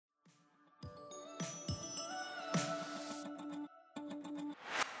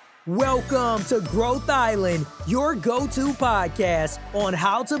Welcome to Growth Island, your go-to podcast on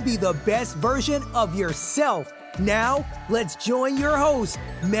how to be the best version of yourself. Now, let's join your host,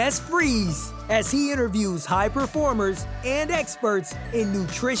 Mes Freeze, as he interviews high performers and experts in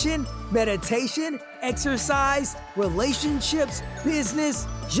nutrition, meditation, exercise, relationships, business,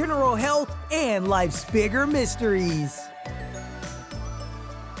 general health, and life's bigger mysteries.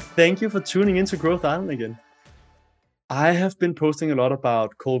 Thank you for tuning into Growth Island again. I have been posting a lot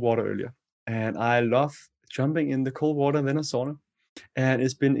about cold water earlier, and I love jumping in the cold water and then a sauna. And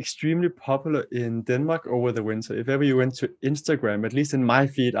it's been extremely popular in Denmark over the winter. If ever you went to Instagram, at least in my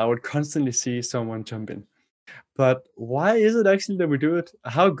feed, I would constantly see someone jump in. But why is it actually that we do it?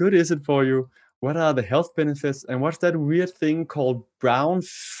 How good is it for you? What are the health benefits? And what's that weird thing called brown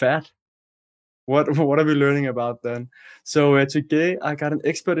fat? What are we learning about then? So today I got an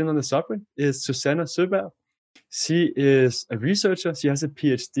expert in on the subject. Is Susanne Søberg. She is a researcher. She has a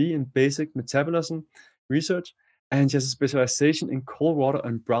PhD in basic metabolism research, and she has a specialization in cold water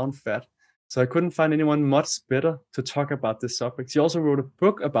and brown fat. So I couldn't find anyone much better to talk about this subject. She also wrote a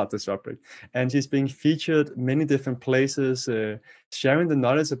book about the subject, and she's being featured many different places, sharing the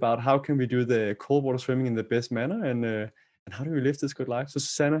knowledge about how can we do the cold water swimming in the best manner, and how do we live this good life. So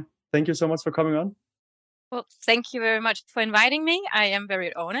Susanne, thank you so much for coming on. Well, thank you very much for inviting me. I am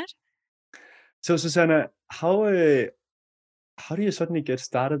very honored. So Susanne, how do you suddenly get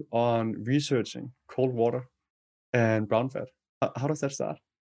started on researching cold water and brown fat? How does that start?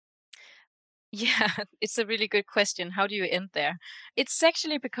 Yeah, it's a really good question. How do you end there? It's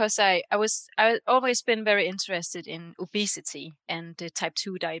actually because I always been very interested in obesity and type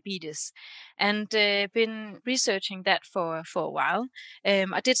 2 diabetes, and been researching that for a while.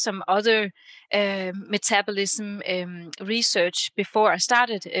 I did some other metabolism research before I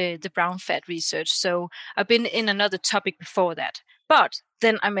started the brown fat research. So I've been in another topic before that. But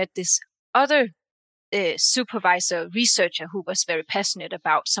then I met this other supervisor researcher who was very passionate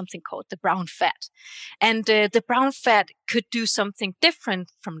about something called the brown fat. And the brown fat could do something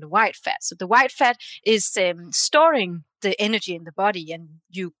different from the white fat. So the white fat is storing the energy in the body, and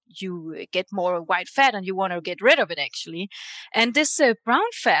you get more white fat and you want to get rid of it actually. And this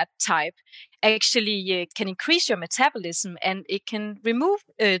brown fat type actually can increase your metabolism, and it can remove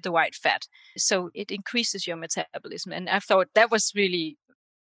the white fat. So it increases your metabolism. And I thought that was really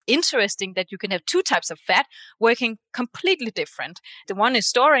interesting that you can have two types of fat working completely different. The one is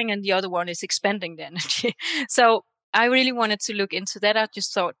storing and the other one is expending the energy. So I really wanted to look into that. I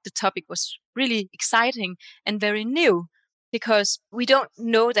just thought the topic was really exciting and very new because we don't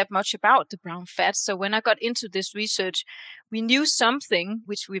know that much about the brown fat. So when I got into this research, we knew something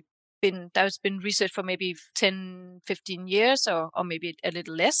which that's been researched for maybe 10, 15 years or maybe a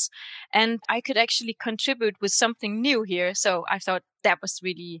little less. And I could actually contribute with something new here. So I thought that was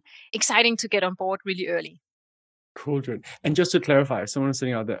really exciting to get on board really early. Cool, Jane. And just to clarify, someone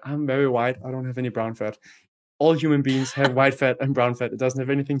sitting out there, I'm very white. I don't have any brown fat. All human beings have white fat and brown fat. It doesn't have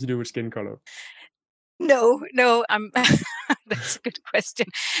anything to do with skin color. No, that's a good question.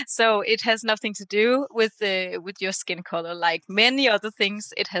 So it has nothing to do with your skin color. Like many other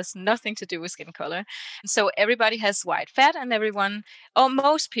things, it has nothing to do with skin color. So everybody has white fat, and everyone, or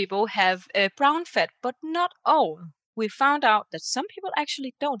most people, have brown fat, but not all. We found out that some people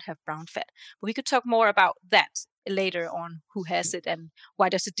actually don't have brown fat. But we could talk more about that later on, who has it and why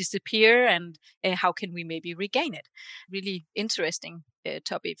does it disappear, and how can we maybe regain it. Really interesting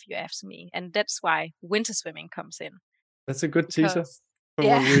topic if you ask me, and that's why winter swimming comes in. That's a good teaser for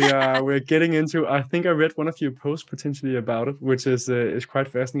yeah. what we're getting into. I think I read one of your posts potentially about it, which is quite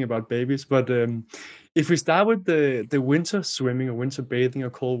fascinating about babies. But if we start with the winter swimming or winter bathing or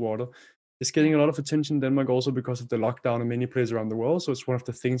cold water, it's getting a lot of attention in Denmark also because of the lockdown in many places around the world. So it's one of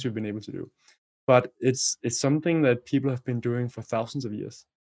the things we've been able to do. But it's something that people have been doing for thousands of years.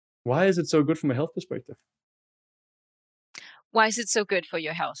 Why is it so good from a health perspective? Why is it so good for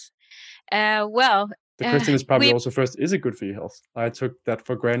your health? Well, the question is probably also first, is it good for your health? I took that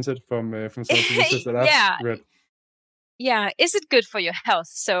for granted from some of the research that I've read. Yeah, is it good for your health?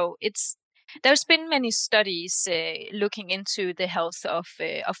 So there's been many studies looking into the health of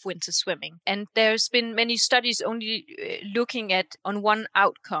winter swimming, and there's been many studies only looking at on one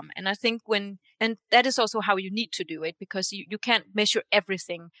outcome. And I think and that is also how you need to do it, because you can't measure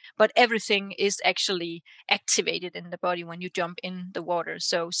everything, but everything is actually activated in the body when you jump in the water.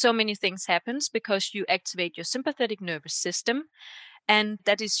 So many things happens because you activate your sympathetic nervous system. And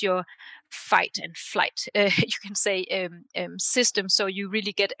that is your fight and flight, you can say, system. So you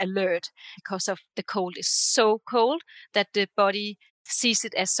really get alert because of the cold is so cold that the body sees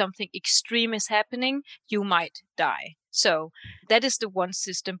it as something extreme is happening, you might die. So that is the one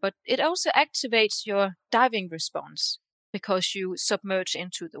system, but it also activates your diving response because you submerge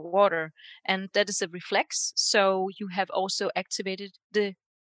into the water, and that is a reflex. So you have also activated the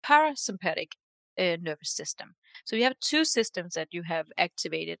parasympathetic nervous system. So you have two systems that you have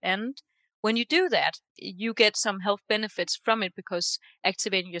activated, and when you do that, you get some health benefits from it because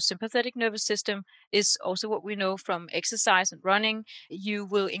activating your sympathetic nervous system is also what we know from exercise and running. You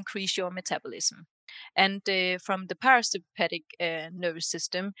will increase your metabolism. And from the parasympathetic nervous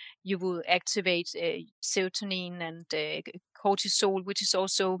system, you will activate serotonin and cortisol, which is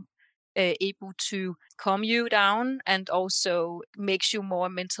also able to calm you down and also makes you more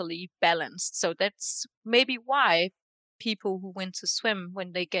mentally balanced. So that's maybe why people who went to swim,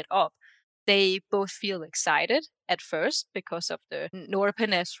 when they get up, they both feel excited at first because of the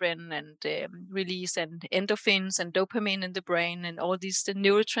norepinephrine and release and endorphins and dopamine in the brain and all these the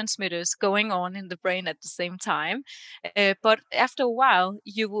neurotransmitters going on in the brain at the same time. But after a while,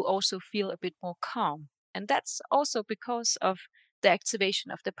 you will also feel a bit more calm. And that's also because of the activation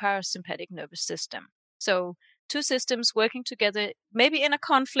of the parasympathetic nervous system. So two systems working together, maybe in a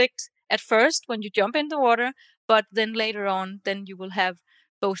conflict at first when you jump in the water, but then later on, then you will have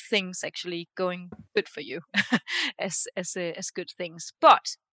both things actually going good for you as good things.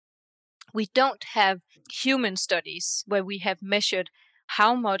 But we don't have human studies where we have measured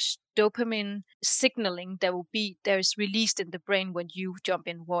how much dopamine signaling there is released in the brain when you jump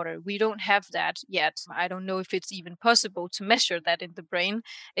in water. We don't have that yet. I don't know if it's even possible to measure that in the brain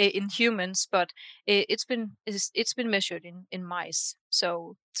in humans, but it's been measured in mice.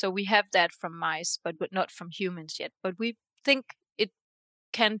 So we have that from mice, but not from humans yet. But we think it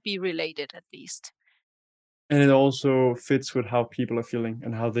can be related at least. And it also fits with how people are feeling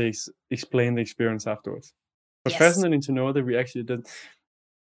and how they explain the experience afterwards. But Yes. fascinating to know that we actually did.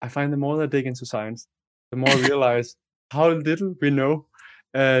 I find the more that I dig into science, the more I realize how little we know,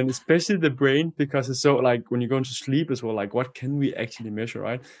 and especially the brain, because it's so like when you go into sleep as well, like what can we actually measure,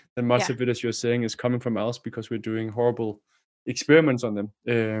 right? And much Yeah. of it, as you're saying, is coming from us because we're doing horrible experiments on them,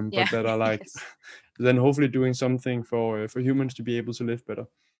 Yeah. but that are like Yes. then hopefully doing something for humans to be able to live better.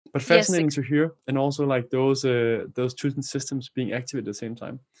 But Yes, fascinating to hear, and also like those two systems being activated at the same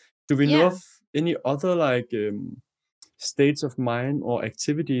time. Do we know Yeah. of any other like states of mind or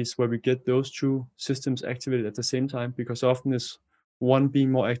activities where we get those two systems activated at the same time? Because often is one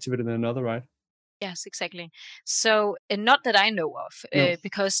being more activated than another, right? Yes, exactly. So, and not that I know of, No.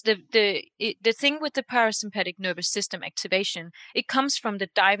 because the thing with the parasympathetic nervous system activation, it comes from the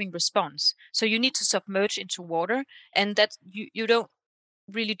diving response. So you need to submerge into water, and that you don't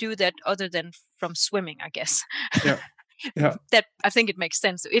really do that other than from swimming, I guess. Yeah. Yeah. That I think it makes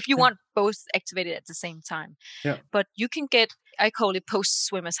sense if you Yeah. want both activated at the same time. Yeah. But you can get, I call it post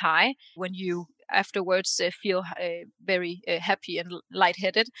swimmers high, when you afterwards feel very happy and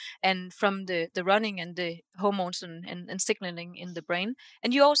lightheaded, and from the running and the hormones and signaling in the brain.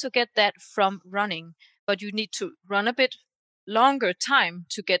 And you also get that from running, but you need to run a bit longer time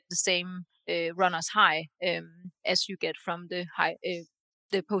to get the same runner's high as you get from the high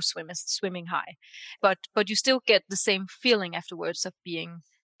the post swimming high, but you still get the same feeling afterwards of being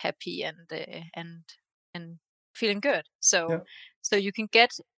happy and feeling good. Yeah. So you can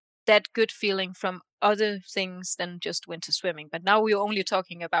get that good feeling from other things than just winter swimming. But now we're only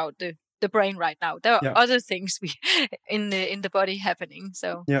talking about the brain right now. There are Yeah. other things in the body happening.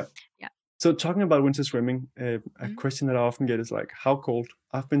 So Yeah. yeah. So talking about winter swimming, a Mhm. question that I often get is like, how cold?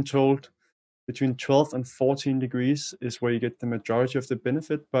 I've been told between 12 and 14 degrees is where you get the majority of the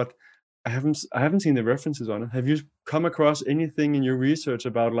benefit, but I haven't seen the references on it. Have you come across anything in your research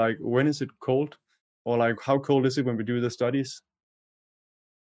about like when is it cold, or like how cold is it when we do the studies?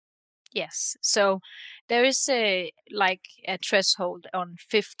 Yes. So there is a threshold on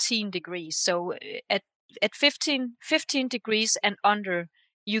 15 degrees. So at 15 degrees and under,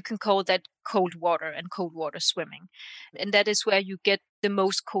 you can call that cold water and cold water swimming. And that is where you get the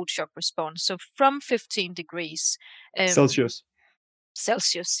most cold shock response. So from 15 degrees Celsius.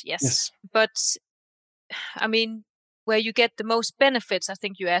 Celsius, yes. Yes. But I mean, where you get the most benefits, I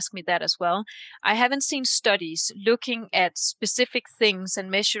think you asked me that as well. I haven't seen studies looking at specific things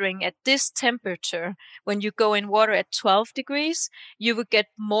and measuring at this temperature. When you go in water at 12 degrees, you would get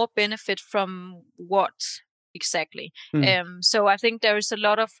more benefit from what exactly? So I think there is a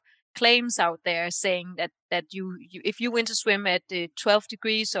lot of claims out there saying that you if you went to swim at 12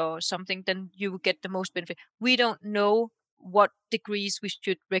 degrees or something, then you would get the most benefit. We don't know what degrees we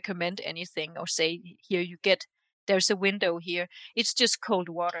should recommend anything or say here you get there's a window here. It's just cold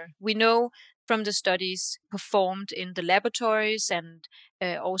water. We know from the studies performed in the laboratories and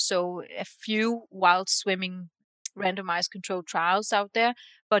also a few wild swimming randomized controlled trials out there,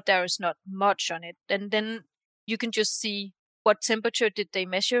 but there is not much on it. And then you can just see what temperature did they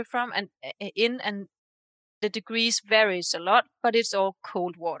measure from and the degrees varies a lot, but it's all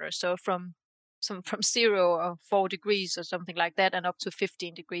cold water. So from 0 or 4 degrees or something like that and up to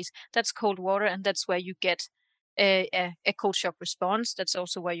 15 degrees, that's cold water, and that's where you get a cold shock response. That's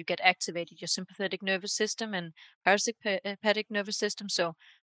also where you get activated your sympathetic nervous system and parasympathetic nervous system. So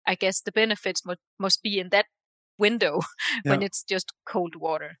I guess the benefits must be in that window when it's just cold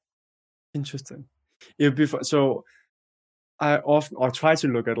water. Interesting. It would be so I try to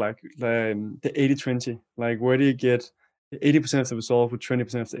look at like the 80-20, like where do you get 80% of the result with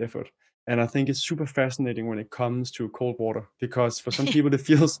 20% of the effort? And I think it's super fascinating when it comes to cold water, because for some people it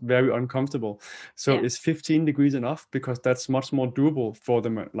feels very uncomfortable. So is 15 degrees enough? Because that's much more doable for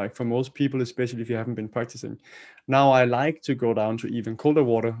them, like for most people, especially if you haven't been practicing. Now I like to go down to even colder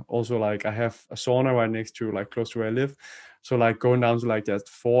water. Also, like I have a sauna right next to, like close to where I live. So like going down to like that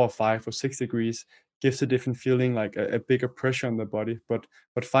 4 or 5 or 6 degrees gives a different feeling, like a bigger pressure on the body. But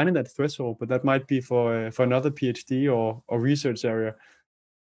finding that threshold, but that might be for another PhD or research area.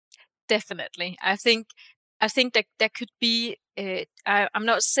 Definitely. I think that there could be, I'm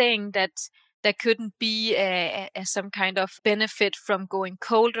not saying that there couldn't be some kind of benefit from going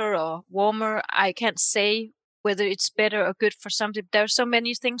colder or warmer. I can't say whether it's better or good for something. There are so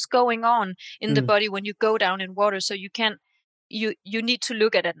many things going on in the body when you go down in water. So you need to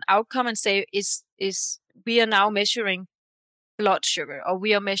look at an outcome and say, is we are now measuring blood sugar, or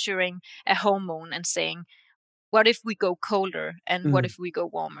we are measuring a hormone and saying, what if we go colder and what if we go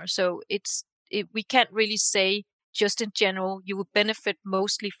warmer? So we can't really say just in general you would benefit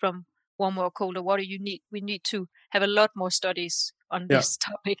mostly from warmer or colder water. We need to have a lot more studies on this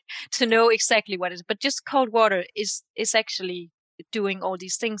topic to know exactly what it is. But just cold water is actually doing all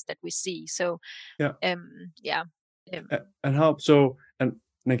these things that we see. So and how so? And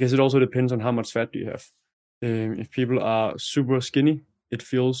I guess it also depends on how much fat do you have. If people are super skinny, it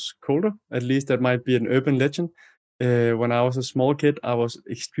feels colder. At least that might be an urban legend. When I was a small kid, I was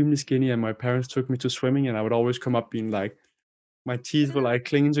extremely skinny, and my parents took me to swimming, and I would always come up being like, my teeth were like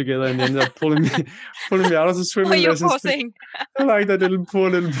clinging together, and they ended up pulling me out of the swimming lessons. Poor thing. Like that poor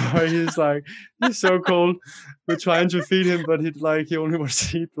little boy, he's so cold. We're trying to feed him, but he only wants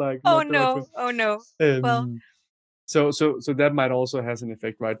to eat like. Oh no. Well. So that might also has an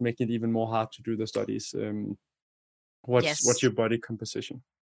effect, right? Making it even more hard to do the studies. What's your body composition?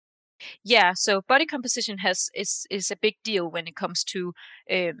 Yeah, so body composition is a big deal when it comes to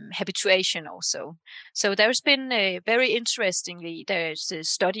habituation also. So there's been very interestingly, there's a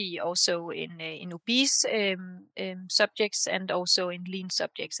study also in obese subjects and also in lean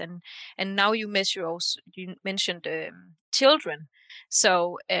subjects, and now you mentioned children.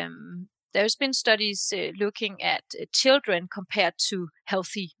 So there's been studies looking at children compared to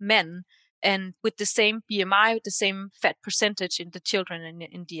healthy men, and with the same BMI, with the same fat percentage in the children and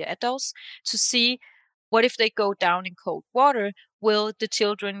in the adults, to see what if they go down in cold water, will the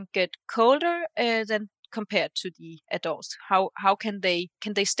children get colder than compared to the adults? How can they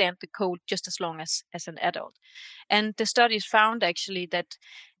stand the cold just as long as an adult? And the studies found actually that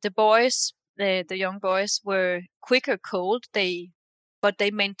the boys, the young boys, were quicker cold, but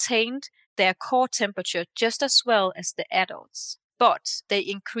they maintained their core temperature just as well as the adults. But they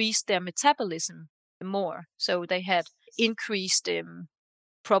increased their metabolism more. So they had increased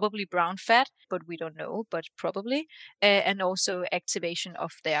probably brown fat, but we don't know, but probably, and also activation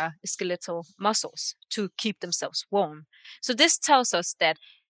of their skeletal muscles to keep themselves warm. So this tells us that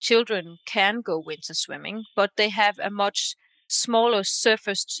children can go winter swimming, but they have a much smaller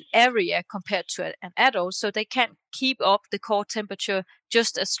surface area compared to an adult, so they can't keep up the core temperature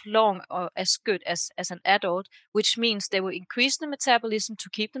just as long or as good as an adult, which means they will increase the metabolism to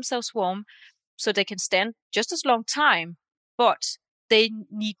keep themselves warm so they can stand just as long time, but they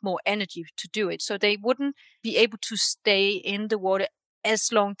need more energy to do it. So they wouldn't be able to stay in the water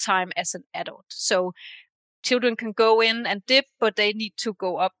as long time as an adult. So children can go in and dip, but they need to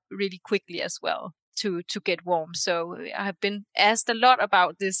go up really quickly as well to get warm. So I have been asked a lot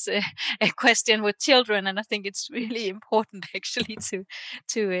about this question with children, and I think it's really important actually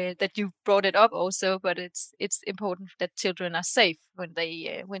to that you brought it up also. But it's important that children are safe when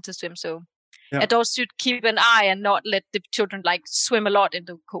they winter swim. So adults should keep an eye and not let the children like swim a lot in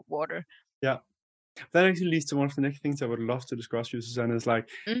the cold water. Yeah, that actually leads to one of the next things I would love to discuss with you, Susanne, is like,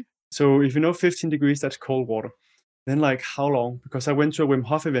 so if you know 15 degrees, that's cold water. Then like how long? Because I went to a Wim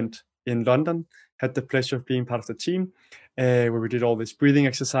Hof event in London, had the pleasure of being part of the team. where we did all these breathing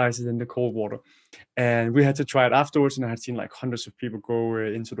exercises in the cold water. And we had to try it afterwards, and I had seen like hundreds of people go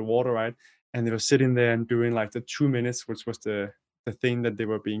into the water, right? And they were sitting there and doing like the 2 minutes, which was the thing that they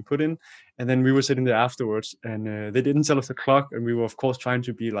were being put in. And then we were sitting there afterwards, and they didn't tell us the clock, and we were of course trying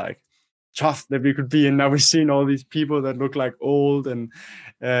to be like tough that we could be. And now we're seeing all these people that look like old and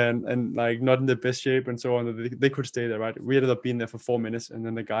like not in the best shape and so on. They could stay there, right? We ended up being there for 4 minutes, and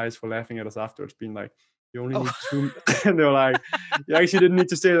then the guys were laughing at us afterwards, being like, "You only need 2." And they were like, "You actually didn't need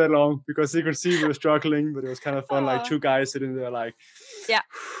to stay that long," because they could see we were struggling, but it was kind of fun. Like 2 guys sitting there, like, yeah,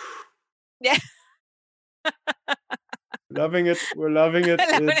 yeah. Loving it. We're loving it.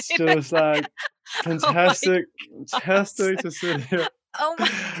 It's just like fantastic to sit here. Oh my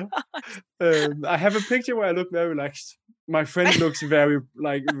God. I have a picture where I look very relaxed. My friend looks very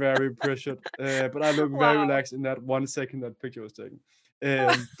pressured, but I look very relaxed in that 1 second that picture was taken.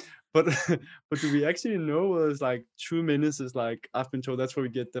 But do we actually know it's like 2 minutes is like, I've been told that's where we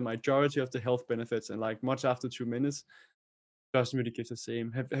get the majority of the health benefits, and like much after 2 minutes doesn't really get the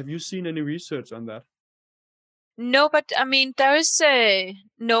same. Have you seen any research on that? No, but I mean, there is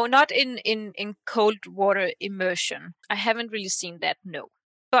no, not in cold water immersion. I haven't really seen that. No,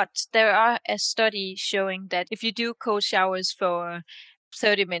 but there are a study showing that if you do cold showers for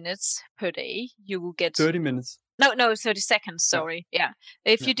 30 minutes per day, you will get 30 minutes. No, 30 seconds. Sorry. Yeah.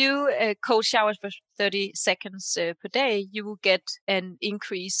 If you do cold showers for 30 seconds per day, you will get an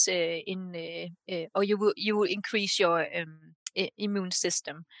increase or you will increase your immune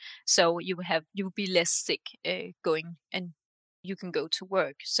system, so you will be less sick going, and you can go to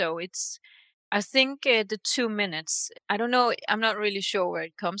work. So it's, I think the 2 minutes, I don't know, I'm not really sure where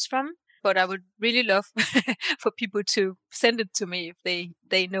it comes from, but I would really love for people to send it to me if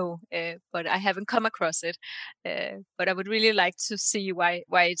they know, but I haven't come across it, but I would really like to see why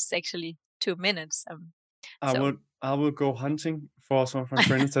it's actually 2 minutes. I will go hunting for some of my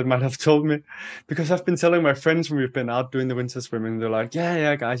friends that might have told me, because I've been telling my friends when we've been out doing the winter swimming, they're like,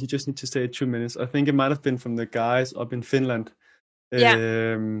 yeah, guys, you just need to stay at 2 minutes. I think it might have been from the guys up in Finland.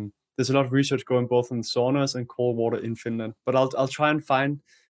 There's a lot of research going both on saunas and cold water in Finland, but I'll try and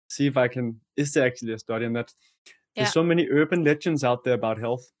see if I can, is there actually a study on that? There's so many urban legends out there about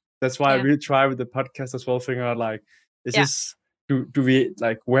health. That's why I really try with the podcast as well, figuring out like, is this, do we,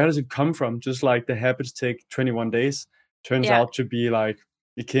 like, where does it come from? Just like the habits take 21 days, turns out to be like,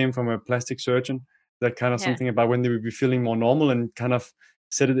 it came from a plastic surgeon, that kind of something about when they would be feeling more normal, and kind of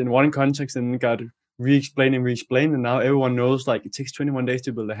said it in one context and got re-explained, and now everyone knows like it takes 21 days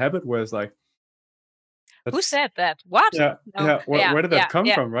to build a habit, whereas like, who said that? What? Where did that come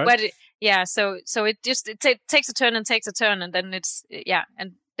from, right? So it just takes a turn, and then it's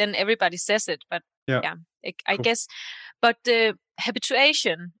and then everybody says it, but I guess, but the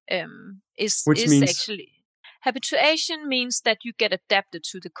habituation is actually, habituation means that you get adapted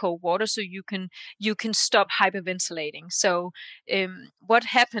to the cold water, so you can stop hyperventilating. So what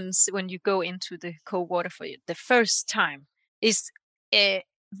happens when you go into the cold water for the first time is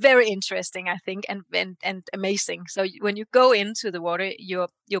very interesting, I think, and amazing. So when you go into the water, your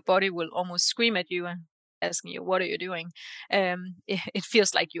body will almost scream at you and asking you, what are you doing? It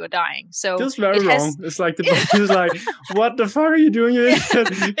feels like you are dying. So feels very wrong. It's like the body is like, what the fuck are you doing here?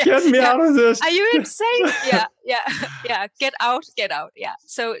 Get me out of this. Are you insane? Yeah. Get out. Yeah.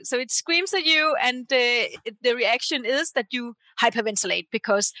 So it screams at you, and the reaction is that you hyperventilate,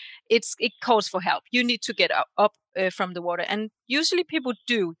 because it calls for help. You need to get up from the water, and usually people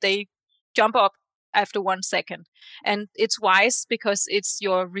do. They jump up after 1 second, and it's wise, because it's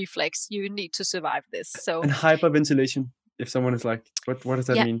your reflex. You need to survive this. So, and hyperventilation, if someone is like, what does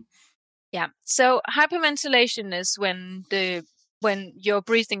that mean? Yeah. So hyperventilation is when your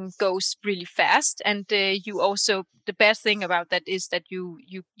breathing goes really fast, and you also, the bad thing about that is that you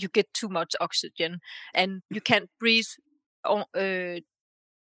get too much oxygen, and you can't breathe.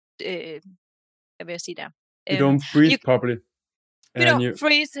 You don't breathe properly. You don't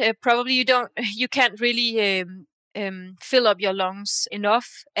breathe probably. You can't really fill up your lungs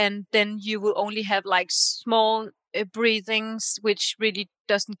enough, and then you will only have like small breathings, which really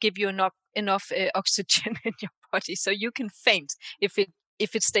doesn't give you enough oxygen in your body, so you can faint if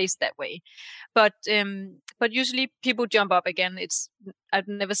it stays that way. But usually people jump up again. I've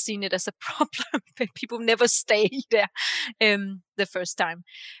never seen it as a problem. People never stay there the first time.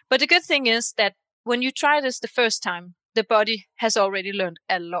 But the good thing is that when you try this the first time, the body has already learned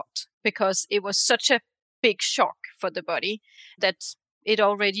a lot, because it was such a big shock for the body that it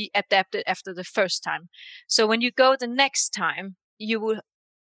already adapted after the first time. So when you go the next time, you will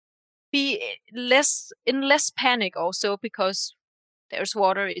be in less panic also, because there's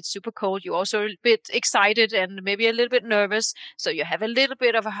water, it's super cold. You're also a bit excited and maybe a little bit nervous. So you have a little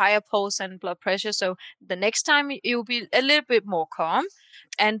bit of a higher pulse and blood pressure. So the next time you'll be a little bit more calm,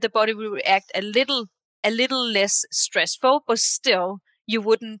 and the body will react a little less stressful, but still you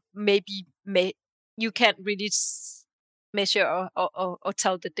wouldn't you can't really measure or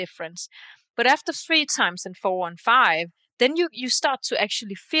tell the difference. But after 3 times and 4 and 5, then you start to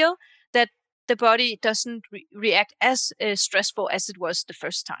actually feel that the body doesn't react as stressful as it was the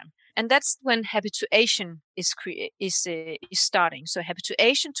first time. And that's when habituation is starting. So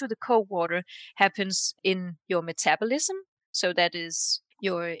habituation to the cold water happens in your metabolism. So that is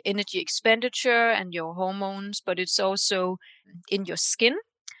your energy expenditure and your hormones, but it's also in your skin.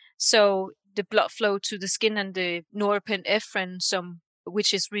 So the blood flow to the skin and the norepinephrine,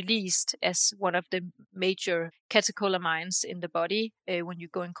 which is released as one of the major catecholamines in the body when you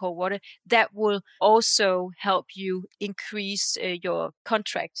go in cold water, that will also help you increase your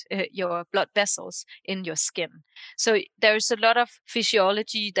blood vessels in your skin. So there's a lot of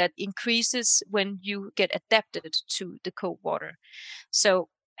physiology that increases when you get adapted to the cold water. So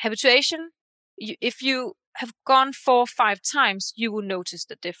habituation, if you have gone 4 or 5 times, you will notice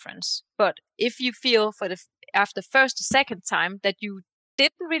the difference. But if you feel after first or second time that you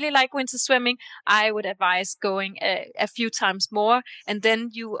didn't really like winter swimming, I would advise going a few times more, and then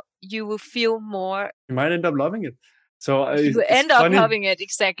you will feel more. You might end up loving it. So you end up loving it,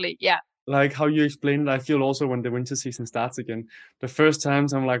 exactly. Yeah. Like how you explained it, I feel also when the winter season starts again. The first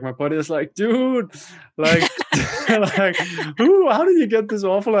times I'm like, my body is like, dude, like, like, how did you get this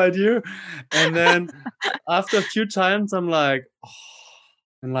awful idea? And then after a few times, I'm like, oh,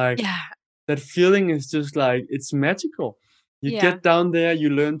 and like, that feeling is just like, it's magical. You get down there,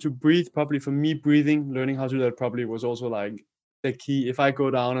 you learn to breathe properly. For me, learning how to do that properly was also like the key. If I go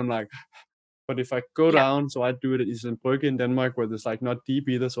down, I'm like, but if I go down, so I do it at Brygge in Denmark, where there's like not deep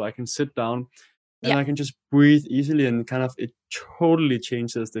either, so I can sit down and I can just breathe easily, and kind of it totally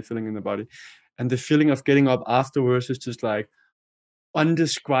changes the feeling in the body. And the feeling of getting up afterwards is just like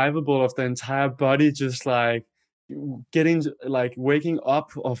undescribable, of the entire body just like getting like waking up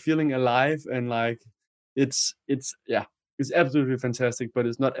or feeling alive, and like it's absolutely fantastic, but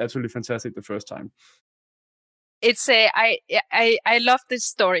it's not absolutely fantastic the first time. It's I love this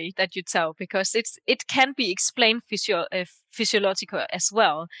story that you tell, because it can be explained physiological as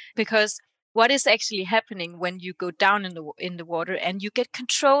well, because what is actually happening when you go down in the water and you get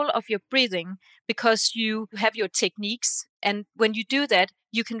control of your breathing, because you have your techniques, and when you do that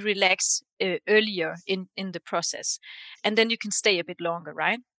you can relax earlier in the process, and then you can stay a bit longer,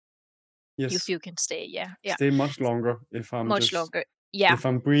 right? Yes. If you can stay, stay much longer if I'm longer. Yeah. If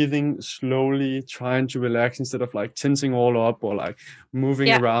I'm breathing slowly, trying to relax instead of like tensing all up or like moving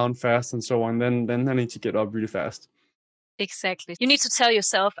around fast and so on, then I need to get up really fast. Exactly. You need to tell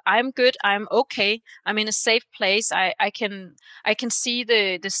yourself, I'm good, I'm okay, I'm in a safe place. I can see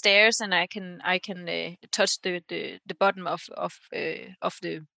the stairs, and I can touch the bottom of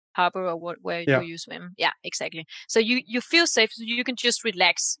the harbor or where you swim. Yeah, exactly. So you feel safe, so you can just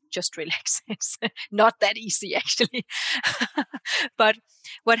relax. It's not that easy, actually. But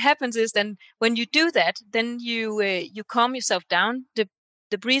what happens is, then when you do that, then you calm yourself down.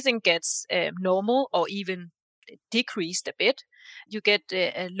 The breathing gets normal, or even decreased a bit. You get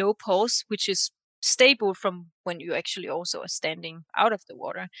a low pulse, which is stable from when you actually also are standing out of the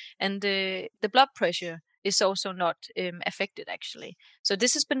water, and the blood pressure is also not affected, actually. So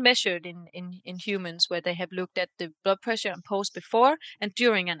this has been measured in humans, where they have looked at the blood pressure and pulse before and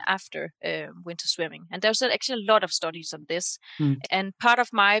during and after winter swimming. And there's actually a lot of studies on this. And part of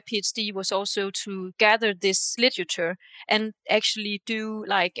my PhD was also to gather this literature and actually do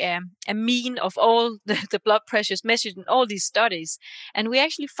like a mean of all the blood pressures measured in all these studies. And we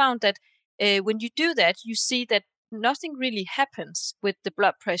actually found that when you do that, you see that nothing really happens with the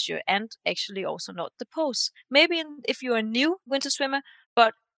blood pressure, and actually also not the pulse. Maybe if you're a new winter swimmer,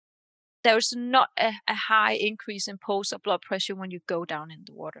 but there's not a high increase in pulse or blood pressure when you go down in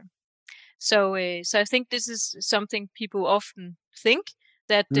the water. So I think this is something people often think,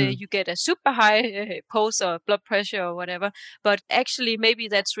 that you get a super high pulse or blood pressure or whatever, but actually maybe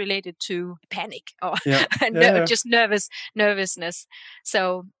that's related to panic or just nervousness.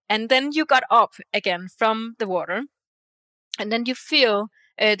 So, and then you got up again from the water, and then you feel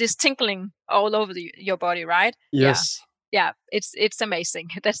this tinkling all over your body, right? Yes. Yeah, it's amazing.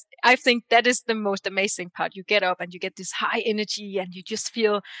 I think that is the most amazing part. You get up and you get this high energy, and you just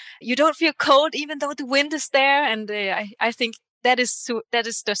you don't feel cold even though the wind is there. And I think that is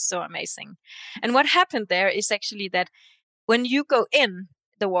just so amazing. And what happened there is actually that when you go in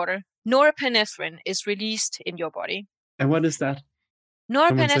the water, norepinephrine is released in your body. And what is that?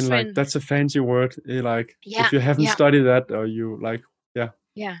 Someone saying like, Norepinephrine. that's a fancy word. Like, Yeah, if you haven't yeah, studied that, or you like, yeah.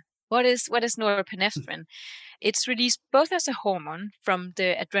 yeah. What is norepinephrine? It's released both as a hormone from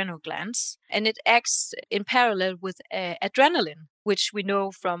the adrenal glands, and it acts in parallel with adrenaline, which we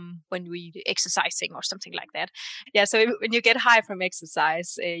know from when we exercising or something like that. Yeah, so when you get high from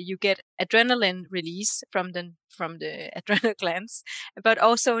exercise, you get adrenaline release from the adrenal glands, but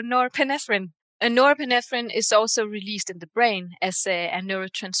also norepinephrine. And norepinephrine is also released in the brain as a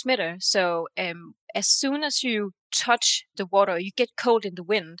neurotransmitter. So as soon as you touch the water, you get cold in the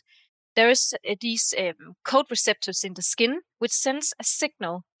wind, there is these cold receptors in the skin, which sends a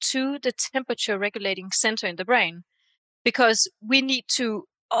signal to the temperature regulating center in the brain, because we need to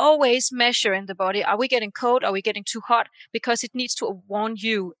always measure in the body, are we getting cold, are we getting too hot, because it needs to warn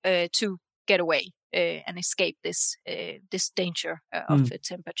you to get away and escape this danger of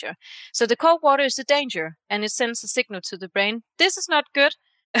temperature. So the cold water is a danger, and it sends a signal to the brain, this is not good.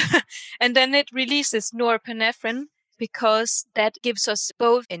 And then it releases norepinephrine, because that gives us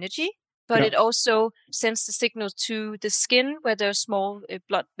both energy, but it also sends the signal to the skin where there are small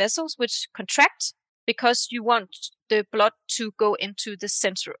blood vessels which contract, because you want the blood to go into the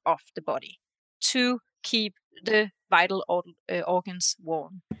center of the body to keep the vital organs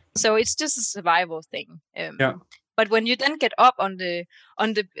warm. So it's just a survival thing. But when you then get up on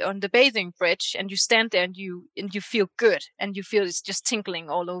the bathing bridge and you stand there and you feel good, and you feel it's just tingling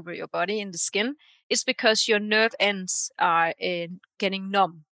all over your body in the skin, it's because your nerve ends are getting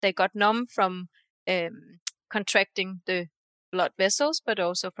numb. They got numb from contracting the blood vessels, but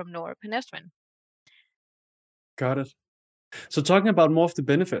also from norepinephrine. Got it. So talking about more of the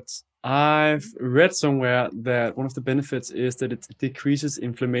benefits, I've read somewhere that one of the benefits is that it decreases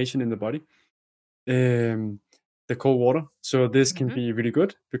inflammation in the body. The cold water. So this can be really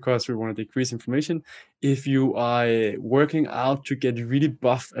good because we want to decrease inflammation. If you are working out to get really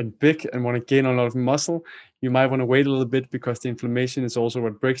buff and big and want to gain a lot of muscle, you might want to wait a little bit, because the inflammation is also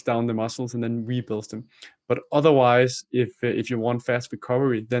what breaks down the muscles and then rebuilds them. But otherwise, if you want fast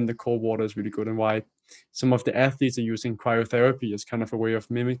recovery, then the cold water is really good, and why some of the athletes are using cryotherapy as kind of a way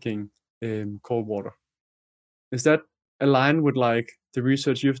of mimicking cold water. Is that aligned with like the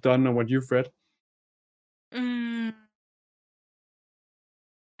research you've done and what you've read?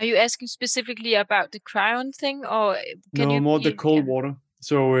 Are you asking specifically about the cryon thing, or can No, you? more the cold water.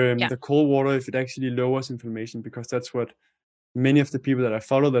 So Yeah. the cold water, if it actually lowers inflammation, because that's what many of the people that I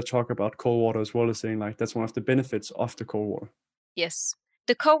follow that talk about cold water as well as saying, like, that's one of the benefits of the cold water. Yes.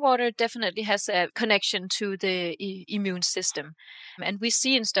 The cold water definitely has a connection to the immune system. And we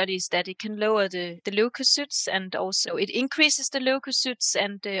see in studies that it can lower the leukocytes, and also it increases the leukocytes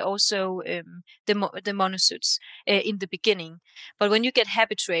and also the monocytes in the beginning. But when you get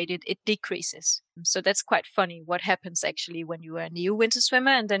habituated, it decreases. So that's quite funny what happens actually when you are a new winter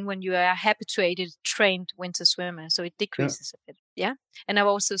swimmer, and then when you are a habituated, trained winter swimmer. So it decreases a bit. Yeah. And I've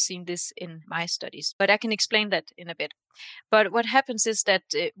also seen this in my studies, but I can explain that in a bit. But what happens is that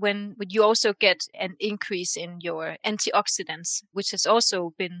when you also get an increase in your antioxidants, which has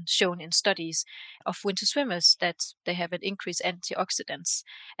also been shown in studies of winter swimmers, that they have an increased antioxidants.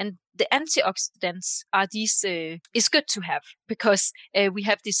 And the antioxidants are these, is good to have, because we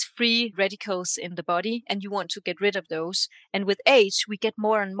have these free radicals in the body, and you want to get rid of those. And with age, we get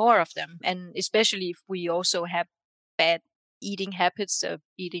more and more of them. And especially if we also have bad eating habits of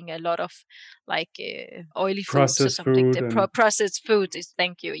eating a lot of like oily foods or something, processed food is,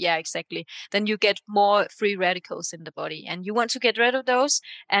 thank you, yeah, exactly, then you get more free radicals in the body, and you want to get rid of those,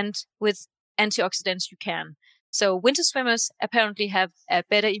 and with antioxidants you can. So winter swimmers apparently have a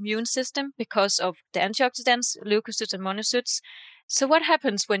better immune system because of the antioxidants, leukocytes and monocytes. So what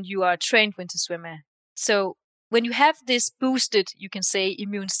happens when you are a trained winter swimmer? So when you have this boosted, you can say,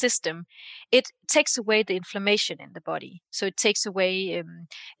 immune system, it takes away the inflammation in the body. So it takes away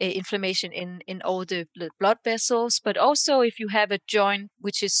inflammation in all the blood vessels, but also if you have a joint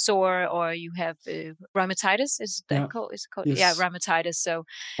which is sore, or you have rheumatitis, is that called? Is it called? Yes. Yeah, rheumatitis. So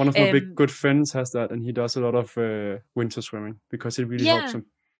one of my big good friends has that, and he does a lot of winter swimming because it really helps him.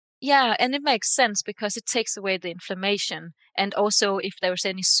 Yeah, and it makes sense because it takes away the inflammation. And also if there's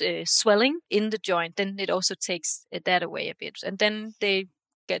any swelling in the joint, then it also takes that away a bit. And then they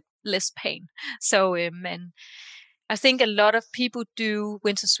get less pain. So, and I think a lot of people do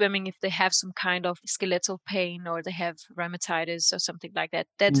winter swimming if they have some kind of skeletal pain, or they have rheumatitis or something like that.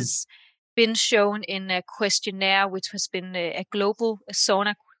 That has been shown in a questionnaire, which has been a global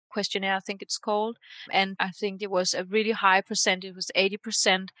sauna questionnaire, I think it's called. And I think it was a really high percentage, it was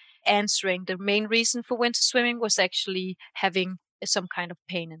 80% answering the main reason for winter swimming was actually having some kind of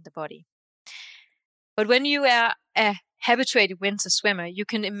pain in the body. But when you are a habituated winter swimmer, you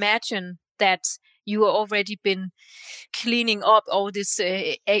can imagine that you have already been cleaning up all this,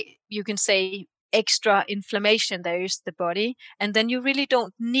 you can say, extra inflammation there is the body, and then you really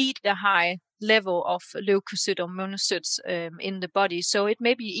don't need a high level of leukocyte or monocytes in the body. So it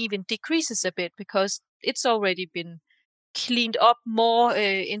maybe even decreases a bit because it's already been cleaned up more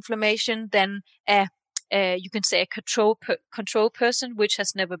inflammation than you can say a control person which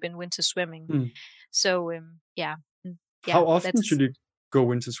has never been winter swimming. So yeah. How often should you go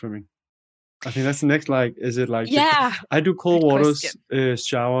winter swimming? I think that's the next, is it Yeah, I do cold good waters question.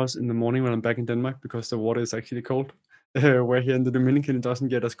 showers in the morning when I'm back in Denmark because the water is actually cold. Where here in the Dominican it doesn't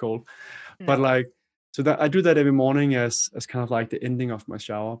get as cold. But No. so that I do that every morning as kind of like the ending of my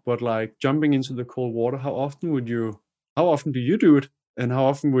shower. But jumping into the cold water, how often do you do it? And how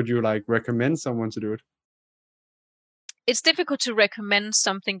often would you recommend someone to do it? It's difficult to recommend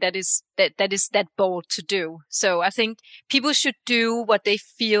something that is that bold to do. So I think people should do what they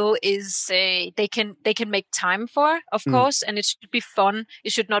feel is they can make time for, of course, and it should be fun.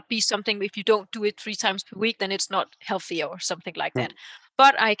 It should not be something, if you don't do it 3 times per week, then it's not healthy or something like that.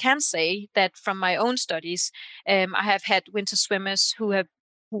 But I can say that from my own studies, I have had winter swimmers who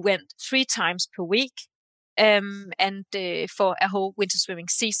went 3 times per week, and for a whole winter swimming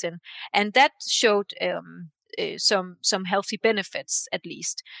season, and that showed some healthy benefits at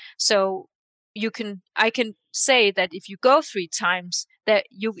least. So I can say that if you go 3 times, that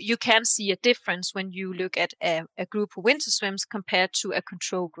you can see a difference when you look at a group of winter swims compared to a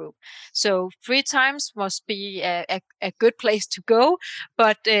control group. So 3 times must be a good place to go.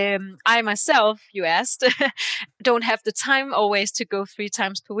 But I myself, you asked, don't have the time always to go 3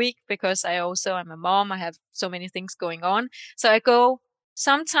 times per week because I'm a mom. I have so many things going on. So I go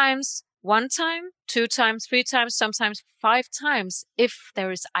sometimes 1 time, 2 times, 3 times, sometimes 5 times. If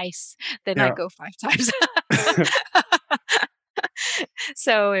there is ice, then I go 5 times.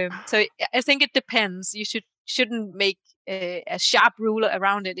 So I think it depends. You shouldn't make a sharp rule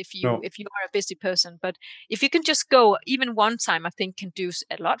around it if you are a busy person. But if you can just go even 1 time, I think can do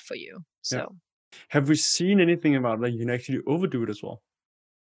a lot for you. So have we seen anything about you can actually overdo it as well?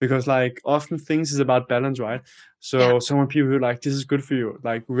 Because often things is about balance, right? So some people who this is good for you,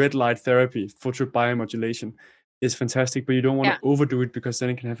 red light therapy, photobiomodulation is fantastic, but you don't want to overdo it because then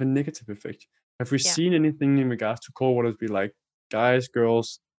it can have a negative effect. Have we seen anything in regards to cold water be guys,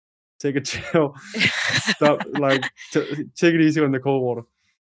 girls, take a chill, stop, take it easy on the cold water?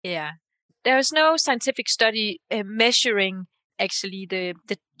 Yeah, there is no scientific study measuring actually the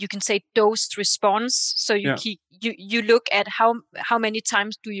you can say dose response. So you look at how many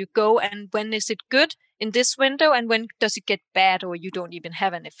times do you go and when is it good in this window and when does it get bad or you don't even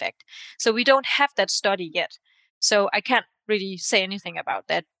have an effect. So we don't have that study yet. So I can't really say anything about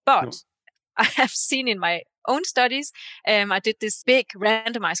that. But I have seen in my own studies, I did this big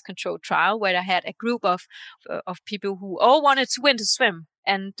randomized controlled trial where I had a group of people who all wanted to win to swim.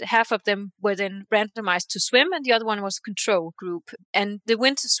 And half of them were then randomized to swim, and the other one was control group. And the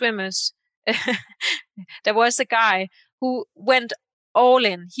winter swimmers, there was a guy who went all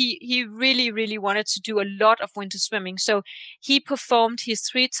in. He really, really wanted to do a lot of winter swimming. So he performed his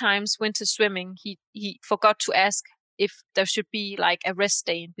 3 times winter swimming. He forgot to ask if there should be a rest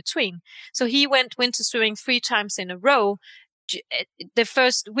day in between. So he went winter swimming 3 times in a row the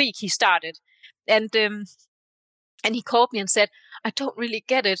first week he started. And he called me and said, I don't really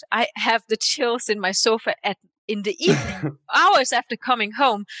get it. I have the chills in my sofa in the evening, hours after coming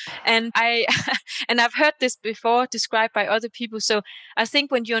home. And I've heard this before described by other people. So I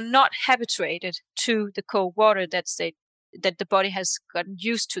think when you're not habituated to the cold water, that the body has gotten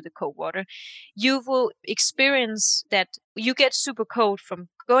used to the cold water, you will experience that you get super cold from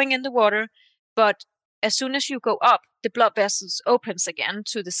going in the water. But as soon as you go up, the blood vessels opens again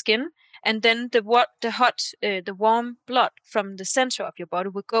to the skin. And then the warm blood from the center of your body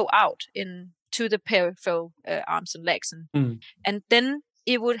will go out to the peripheral arms and legs, and then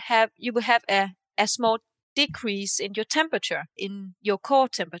you will have a small decrease in your temperature, in your core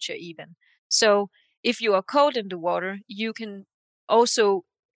temperature even. So if you are cold in the water, you can also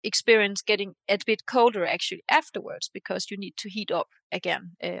experience getting a bit colder actually afterwards because you need to heat up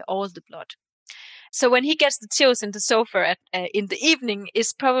again all the blood. So when he gets the chills in the sofa in the evening,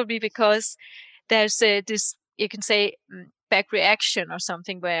 is probably because there's this, you can say, back reaction or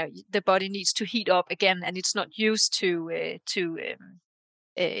something where the body needs to heat up again, and it's not used to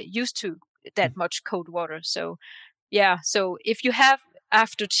that much cold water. So so if you have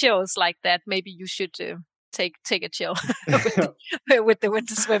after chills like that, maybe you should take a chill with the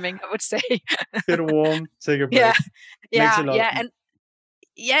winter swimming, I would say. Get warm, take a break.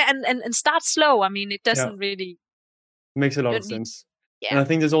 And start slow. I mean, it doesn't really Makes a lot of Don't need. sense. And Yeah. I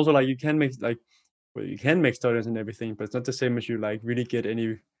think there's also like you can make studies and everything, but it's not the same as you like really get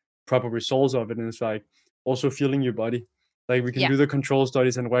any proper results of it. And it's like also feeling your body. Like we can Yeah. do the control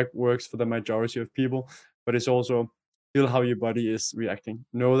studies and what works for the majority of people, but it's also feel how your body is reacting.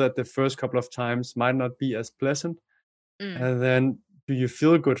 Know that the first couple of times might not be as pleasant, Mm. and then do you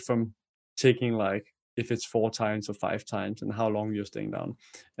feel good from taking like if it's 4 times or 5 times and how long you're staying down,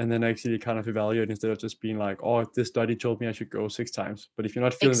 and then actually kind of evaluate instead of just being like, oh, this study told me I should go 6 times, but if you're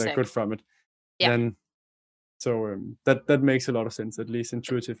not feeling that good Exactly. from it, Yeah. then that makes a lot of sense, at least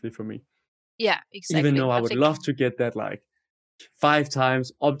intuitively for me. Yeah. Even Exactly. though I I would think. love to get that like 5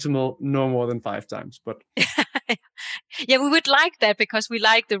 times optimal, no more than 5 times, but Yeah, we would like that because we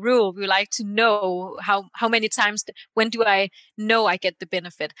like the rule. We like to know how many times. When do I know I get the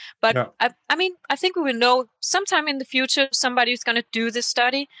benefit? But yeah, I mean, I think we will know sometime in the future. Somebody is going to do this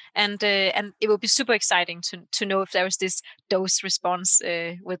study, and it will be super exciting to know if there is this dose response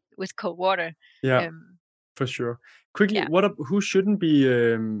with cold water. yeah, Um, for sure. Quickly, yeah. who shouldn't be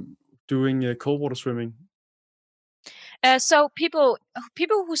doing cold water swimming? So people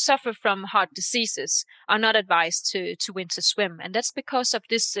who suffer from heart diseases are not advised to winter swim, and that's because of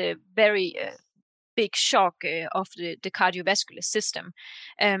this very big shock of the cardiovascular system,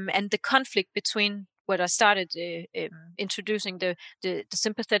 and the conflict between what I started introducing the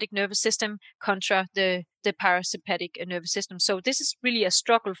sympathetic nervous system contra the parasympathetic nervous system. So this is really a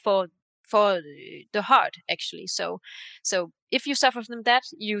struggle for the heart actually. So if you suffer from that,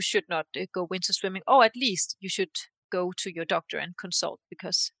 you should not go winter swimming, or at least you should go to your doctor and consult,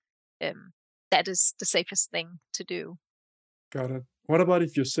 because um, that is the safest thing to do. Got it. What about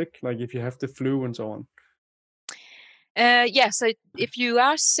if you're sick, like if you have the flu and so on? Yeah, so if you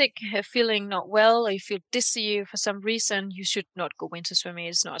are sick, feeling not well, or you feel dizzy for some reason, you should not go winter swimming.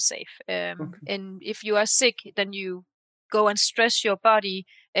 It's not safe. Okay. And if you are sick, then you go and stress your body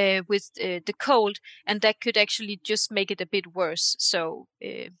with the cold, and that could actually just make it a bit worse. So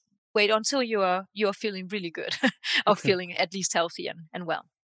wait until you are feeling really good, or Okay. feeling at least healthy and well.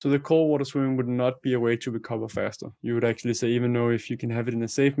 So the cold water swimming would not be a way to recover faster. You would actually say, even though if you can have it in a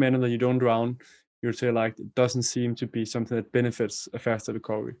safe manner that you don't drown, you would say like it doesn't seem to be something that benefits a faster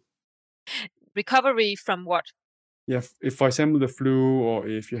recovery. Recovery from what? Yeah, if for example the flu or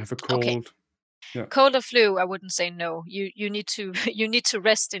if you have a Okay. cold. Yeah, Cold or flu, I wouldn't say no. You need to you need to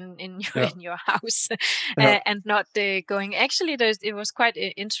rest in your yeah, in your house, yeah, and not going. Actually, it was quite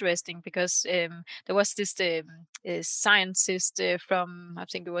interesting because there was this scientist from, I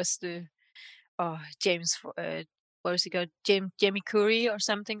think it was the James, what was he called? Jamie Curry or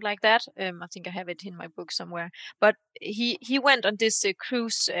something like that. I think I have it in my book somewhere. But he went on this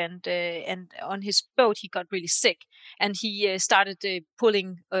cruise, and on his boat he got really sick, and he started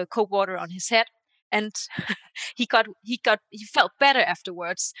pulling cold water on his head, and he felt better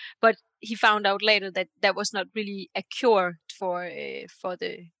afterwards. But he found out later that that was not really a cure for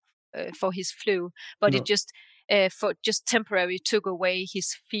his flu, but it no, just for just temporary took away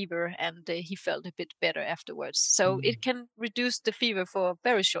his fever, and he felt a bit better afterwards. So mm, it can reduce the fever for a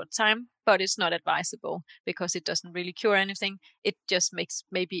very short time, but it's not advisable because it doesn't really cure anything. It just makes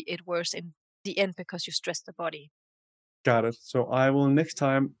maybe it worse in the end because you stress the body. got it. So I will next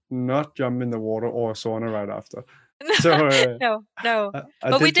time not jump in the water or sauna right after. So No, no. I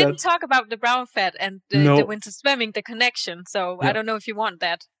But we did that. didn't talk about the brown fat and the No, winter swimming, the connection. So I yeah. don't know if you want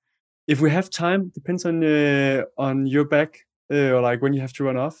that. If we have time, depends on your back or like when you have to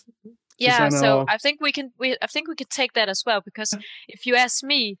run off. Yeah, Susanna so or I think we can take that as well, because if you ask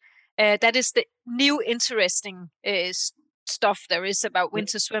me, that is the new interesting stuff there is about yeah,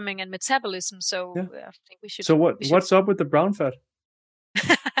 winter swimming and metabolism. So yeah. I think So we should. what's up with the brown fat?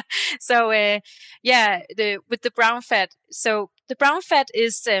 So yeah, the with the brown fat. So the brown fat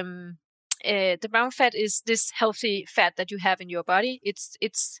is this healthy fat that you have in your body.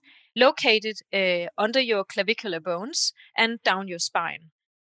 It's located under your clavicular bones and down your spine,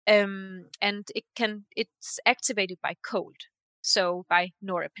 and it's activated by cold, so by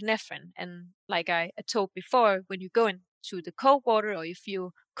norepinephrine. And like I told before, when you go into the cold water or you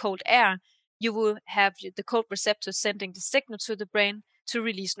feel cold air, you will have the cold receptors sending the signal to the brain to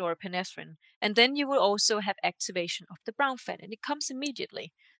release norepinephrine, and then you will also have activation of the brown fat, and it comes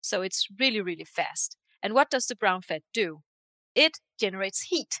immediately. So it's really really fast. And what does the brown fat do? It generates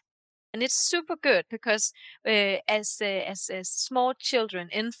heat, and it's super good because as small children,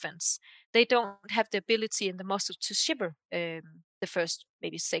 infants, they don't have the ability in the muscles to shiver the first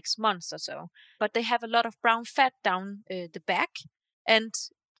maybe 6 months or so, but they have a lot of brown fat down the back, and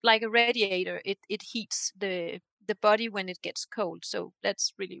like a radiator, it heats the body when it gets cold. So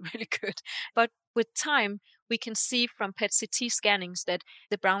that's really really good. But with time, we can see from PET-CT scannings that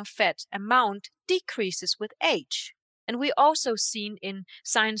the brown fat amount decreases with age. And we also seen in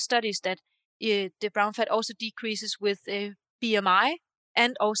science studies that the brown fat also decreases with BMI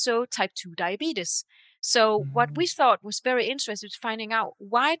and also type 2 diabetes. So what we thought was very interesting was finding out,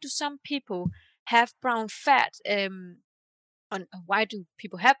 why do some people have brown fat? Why do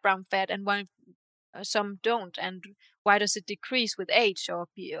people have brown fat and why some don't? And why does it decrease with age or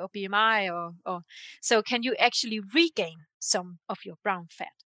BMI? Or so can you actually regain some of your brown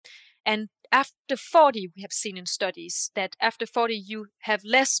fat? And after 40, we have seen in studies that after 40, you have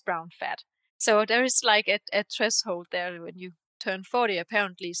less brown fat. So there is like a threshold there when you turn 40,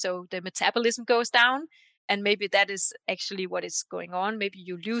 apparently. So the metabolism goes down, and maybe that is actually what is going on. Maybe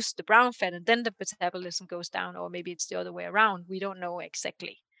you lose the brown fat and then the metabolism goes down, or maybe it's the other way around. We don't know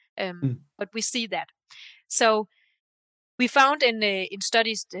exactly. But we see that. So we found in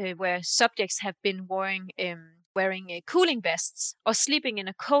studies where subjects have been wearing cooling vests or sleeping in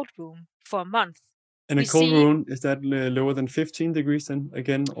a cold room for a month. In a cold room, is that lower than 15 degrees then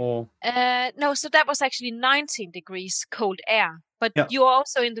again, or? No, so that was actually 19 degrees cold air. But Yeah. you're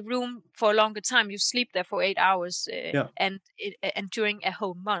also in the room for a longer time. You sleep there for 8 hours and during a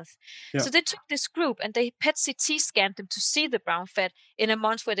whole month. Yeah. So they took this group and they PET-CT scanned them to see the brown fat in a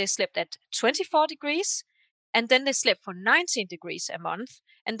month where they slept at 24 degrees. And then they slept for 19 degrees a month.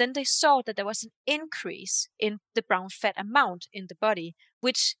 And then they saw that there was an increase in the brown fat amount in the body,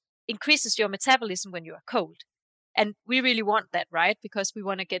 which increases your metabolism when you are cold. And we really want that, right? Because we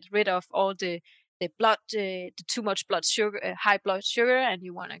want to get rid of all the blood, the too much blood sugar, high blood sugar, and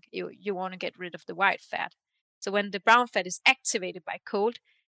you want to get rid of the white fat. So when the brown fat is activated by cold,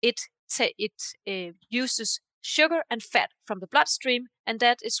 it uses sugar and fat from the bloodstream, and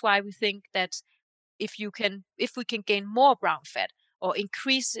that is why we think that if we can gain more brown fat or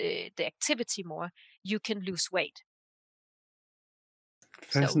increase the activity more, you can lose weight.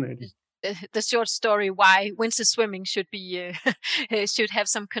 Fascinating. So the short story why winter swimming should be should have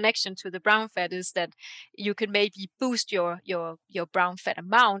some connection to the brown fat is that you can maybe boost your brown fat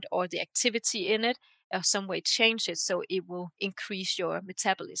amount or the activity in it, or some way change it so it will increase your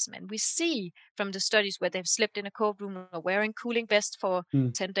metabolism. And we see from the studies where they've slept in a cold room or wearing cooling vests for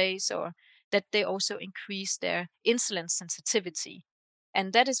 10 days, or that they also increase their insulin sensitivity.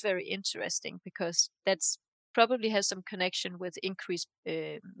 And that is very interesting because that's probably has some connection with increased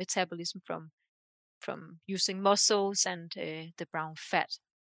metabolism from using muscles and the brown fat.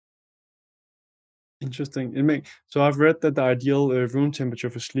 Interesting. So I've read that the ideal room temperature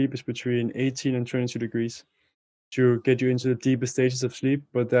for sleep is between 18 and 22 degrees to get you into the deeper stages of sleep,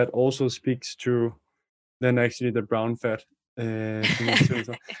 but that also speaks to then actually the brown fat.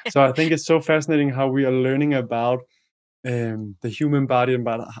 So I think it's so fascinating how we are learning about the human body and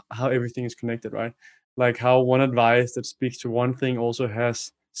about how everything is connected, right? Like how one advice that speaks to one thing also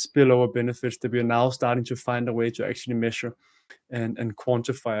has spillover benefits that we are now starting to find a way to actually measure and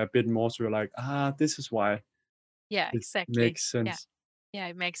quantify a bit more. So we're like, this is why. Yeah, it exactly. Makes sense. Yeah,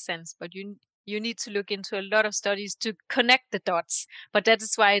 it makes sense. But you need to look into a lot of studies to connect the dots. But that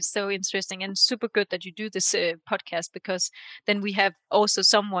is why it's so interesting and super good that you do this podcast, because then we have also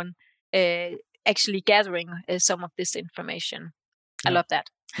someone actually gathering some of this information. I love that.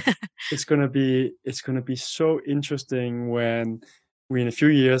 It's gonna be so interesting when we in a few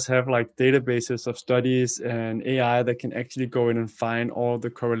years have like databases of studies and AI that can actually go in and find all the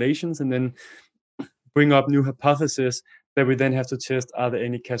correlations and then bring up new hypotheses that we then have to test. Are there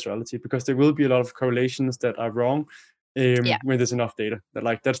any causality? Because there will be a lot of correlations that are wrong when there's enough data.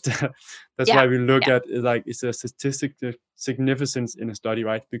 That's why we look at like, is there statistical significance in a study,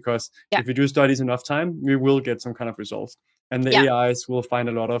 right? Because if we do studies enough time, we will get some kind of results, and the AIs will find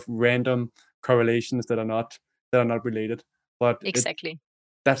a lot of random correlations that are not related. But exactly,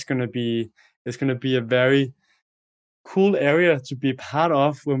 it's going to be a very cool area to be part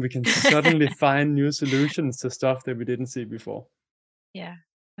of when we can suddenly find new solutions to stuff that we didn't see before. Yeah,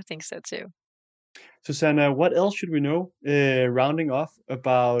 I think so too. Susanna, what else should we know, rounding off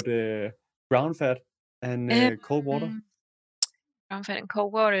about brown fat and cold water? Brown fat and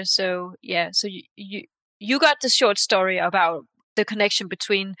cold water. So so you got the short story about the connection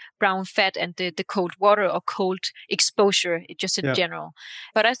between brown fat and the cold water or cold exposure just in general.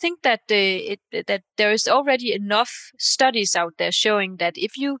 But I think that that there is already enough studies out there showing that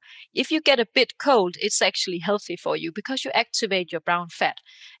if you get a bit cold, it's actually healthy for you because you activate your brown fat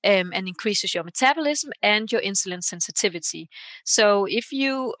and increases your metabolism and your insulin sensitivity. So if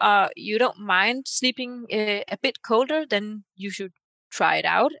you don't mind sleeping a bit colder, then you should try it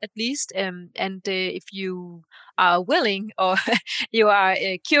out at least. And if you are willing or you are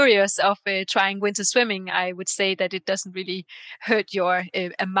curious of trying winter swimming, I would say that it doesn't really hurt your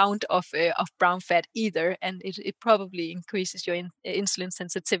amount of brown fat either, and it probably increases your insulin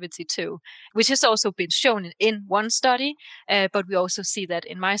sensitivity too, which has also been shown in one study, but we also see that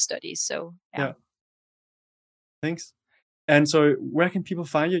in my studies. So Yeah. Thanks. And so where can people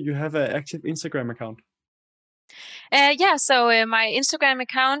find you? You have an active Instagram account. So my Instagram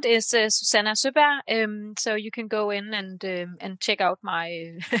account is Susanna Søberg. So you can go in and check out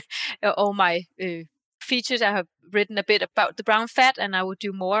my all my features. I have written a bit about the brown fat, and I will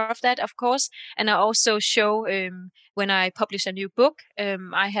do more of that, of course. And I also show when I publish a new book.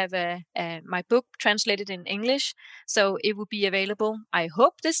 I have my book translated in English, so it will be available, I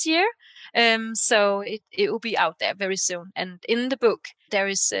hope, this year. So it will be out there very soon. And in the book, there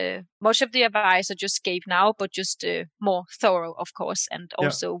is much of the advice I just gave now, but just more thorough, of course, and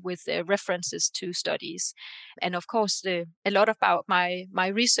also with references to studies. And of course, a lot about my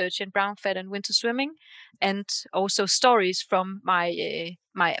research in brown fat and winter swimming, and also stories from my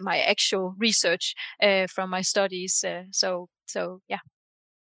my actual research from my studies. So yeah.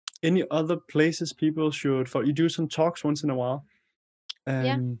 Any other places people should follow? You do some talks once in a while.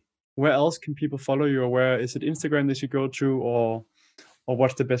 Where else can people follow you, or where is it Instagram they should go to, or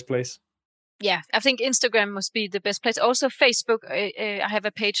what's the best place? Yeah, I think Instagram must be the best place. Also Facebook. I have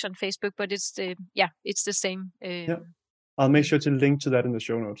a page on Facebook, but it's the same. I'll make sure to link to that in the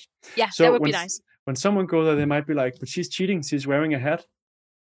show notes. Yeah, so that would be nice. When someone goes there, they might be like, but she's cheating. She's wearing a hat.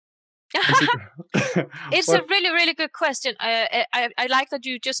 It's a really, really good question. I like that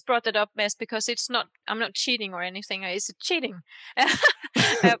you just brought that up, Mads, because I'm not cheating or anything. Is it cheating?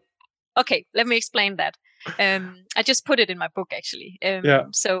 Okay, let me explain that. I just put it in my book, actually.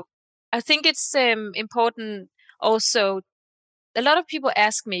 So I think it's important also. A lot of people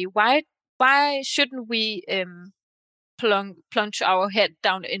ask me, why shouldn't we plunge our head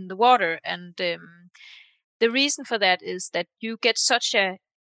down in the water? And the reason for that is that you get such a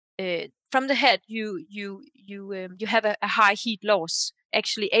from the head, you have a high heat loss.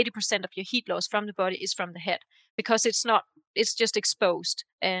 Actually, 80% of your heat loss from the body is from the head, because it's just exposed,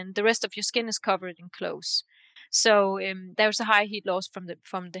 and the rest of your skin is covered in clothes. So there's a high heat loss from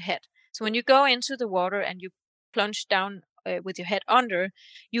the head. So when you go into the water and you plunge down with your head under,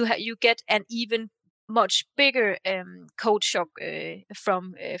 you get an even much bigger cold shock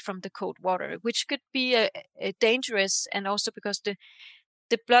from the cold water, which could be a dangerous, and also because the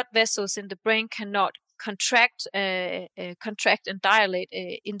blood vessels in the brain cannot contract and dilate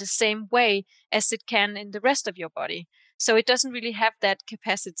in the same way as it can in the rest of your body. So it doesn't really have that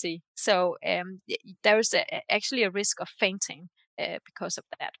capacity. So there is actually a risk of fainting because of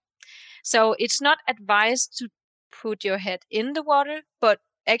that. So it's not advised to put your head in the water, but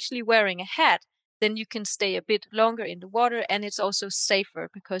actually wearing a hat, then you can stay a bit longer in the water, and it's also safer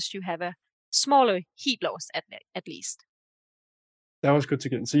because you have a smaller heat loss at least. That was good to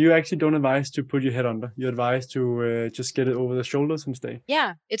get. So you actually don't advise to put your head under. You advise to just get it over the shoulders and stay.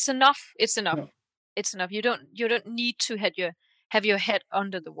 Yeah, it's enough. It's enough. No. It's enough. You don't need to have your head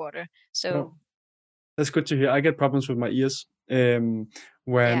under the water. So no. That's good to hear. I get problems with my ears when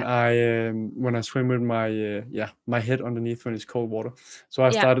I swim with my head underneath when it's cold water. So I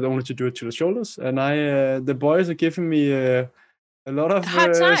started only to do it to the shoulders, and the boys are giving me a lot of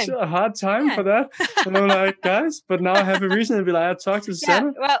hard time for that. And I'm like, guys, but now I have a reason to be like, I talked to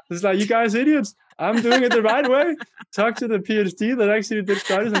Susanna. It's like, you guys idiots. I'm doing it the right way. Talk to the PhD that actually did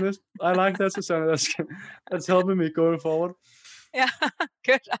studies on this. I like that, Susanna. That's helping me going forward. Yeah,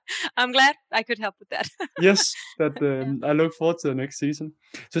 good. I'm glad I could help with that. Yes, I look forward to the next season.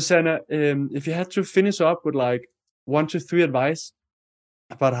 Susanna, if you had to finish up with like 1 to 3 advice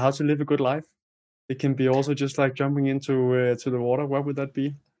about how to live a good life, it can be also just like jumping into to the water. What would that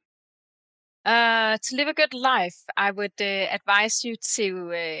be? To live a good life, I would advise you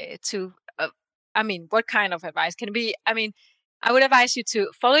to. I mean, what kind of advice can it be? I mean, I would advise you to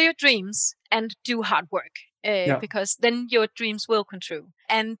follow your dreams and do hard work, because then your dreams will come true.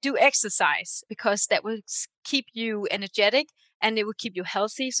 And do exercise, because that will keep you energetic and it will keep you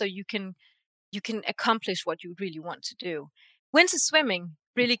healthy, so you can accomplish what you really want to do. Winter swimming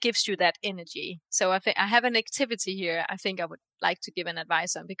really gives you that energy. So I have an activity here I think I would like to give an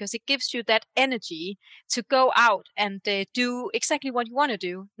advice on, because it gives you that energy to go out and do exactly what you want to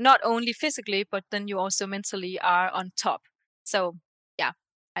do, not only physically, but then you also mentally are on top. So yeah,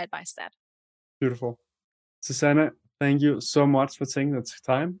 I advise that. Beautiful. Susanna, thank you so much for taking the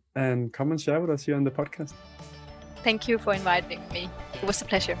time and come and share with us here on the podcast. Thank you for inviting me. It was a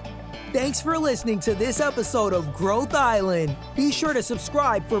pleasure. Thanks for listening to this episode of Growth Island. Be sure to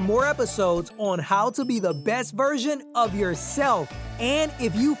subscribe for more episodes on how to be the best version of yourself. And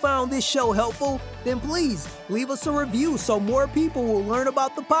if you found this show helpful, then please leave us a review so more people will learn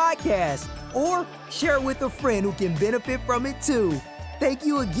about the podcast, or share it with a friend who can benefit from it too. Thank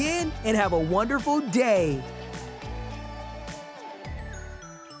you again and have a wonderful day.